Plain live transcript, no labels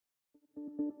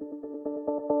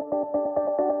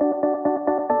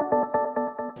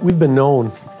We've been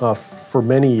known for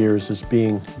many years as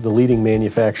being the leading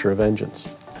manufacturer of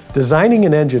engines. Designing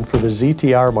an engine for the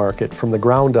ZTR market from the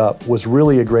ground up was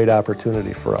really a great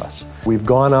opportunity for us. We've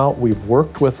gone out, we've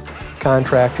worked with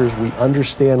contractors, we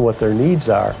understand what their needs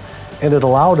are, and it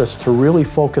allowed us to really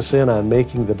focus in on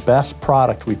making the best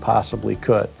product we possibly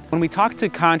could. When we talk to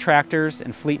contractors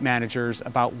and fleet managers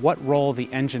about what role the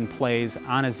engine plays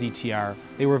on a ZTR,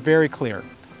 they were very clear.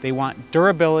 They want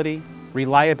durability,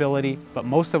 reliability, but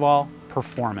most of all,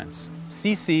 performance.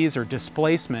 CCs, or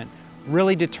displacement,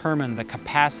 really determine the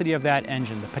capacity of that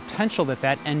engine, the potential that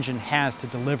that engine has to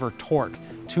deliver torque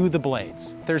to the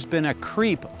blades. There's been a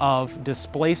creep of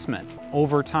displacement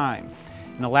over time.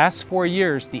 In the last 4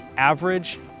 years, the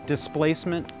average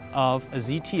displacement of a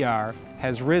ZTR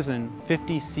has risen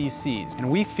 50 cc's. And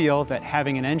we feel that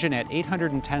having an engine at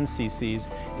 810 cc's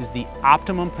is the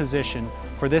optimum position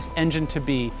for this engine to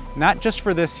be, not just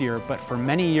for this year, but for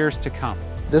many years to come.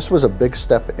 This was a big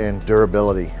step in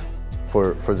durability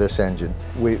for this engine.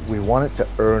 We wanted to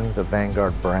earn the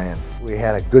Vanguard brand. We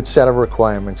had a good set of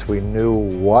requirements. We knew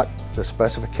what the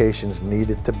specifications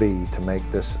needed to be to make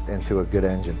this into a good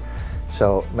engine.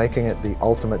 So making it the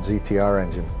ultimate ZTR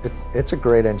engine, it's a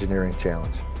great engineering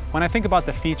challenge. When I think about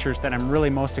the features that I'm really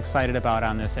most excited about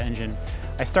on this engine,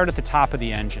 I start at the top of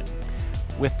the engine.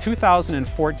 With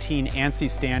 2014 ANSI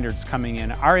standards coming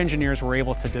in, our engineers were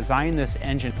able to design this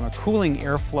engine from a cooling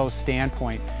airflow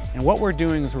standpoint. And what we're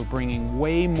doing is we're bringing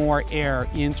way more air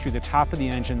in through the top of the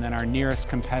engine than our nearest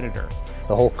competitor.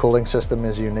 The whole cooling system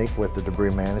is unique with the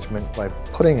debris management by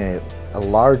putting a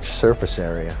large surface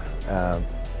area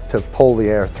to pull the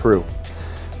air through.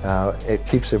 It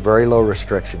keeps a very low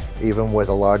restriction, even with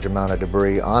a large amount of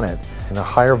debris on it. And the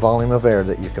higher volume of air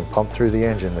that you can pump through the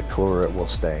engine, the cooler it will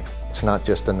stay. It's not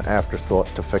just an afterthought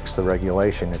to fix the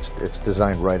regulation, it's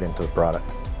designed right into the product.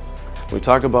 When we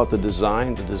talk about the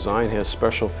design has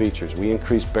special features. We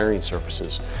increase bearing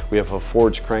surfaces. We have a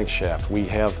forged crankshaft. We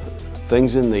have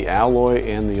things in the alloy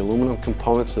and the aluminum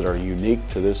components that are unique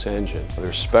to this engine.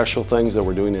 There's special things that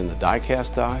we're doing in the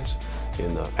die-cast dies,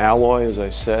 in the alloy, as I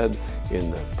said,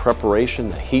 in the preparation,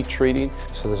 the heat treating.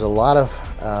 So there's a lot of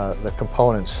the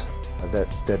components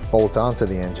that bolt onto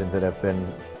the engine that have been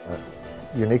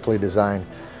uniquely designed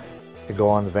to go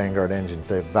on the Vanguard engine.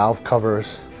 The valve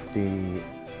covers, the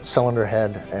cylinder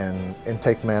head and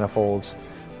intake manifolds,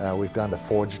 we've gone to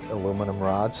forged aluminum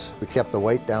rods. We kept the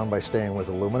weight down by staying with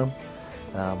aluminum,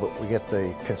 but we get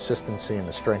the consistency and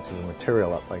the strength of the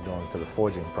material up by going to the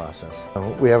forging process.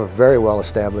 We have a very well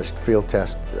established field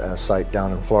test site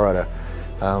down in Florida.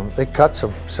 They cut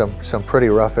some pretty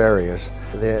rough areas.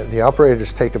 The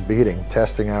operators take a beating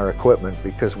testing our equipment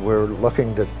because we're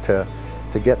looking to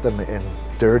get them in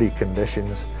dirty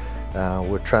conditions.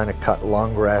 We're trying to cut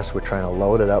long grass, we're trying to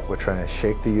load it up, we're trying to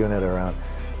shake the unit around.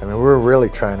 I mean, we're really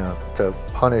trying to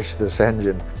punish this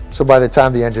engine. So by the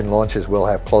time the engine launches, we'll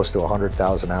have close to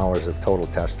 100,000 hours of total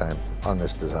test time on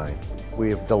this design. We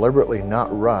have deliberately not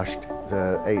rushed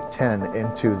the 810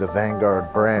 into the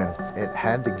Vanguard brand. It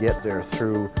had to get there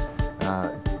through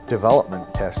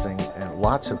development testing and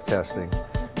lots of testing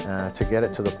to get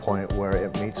it to the point where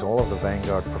it meets all of the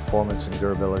Vanguard performance and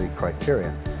durability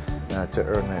criteria to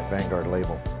earn that Vanguard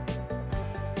label.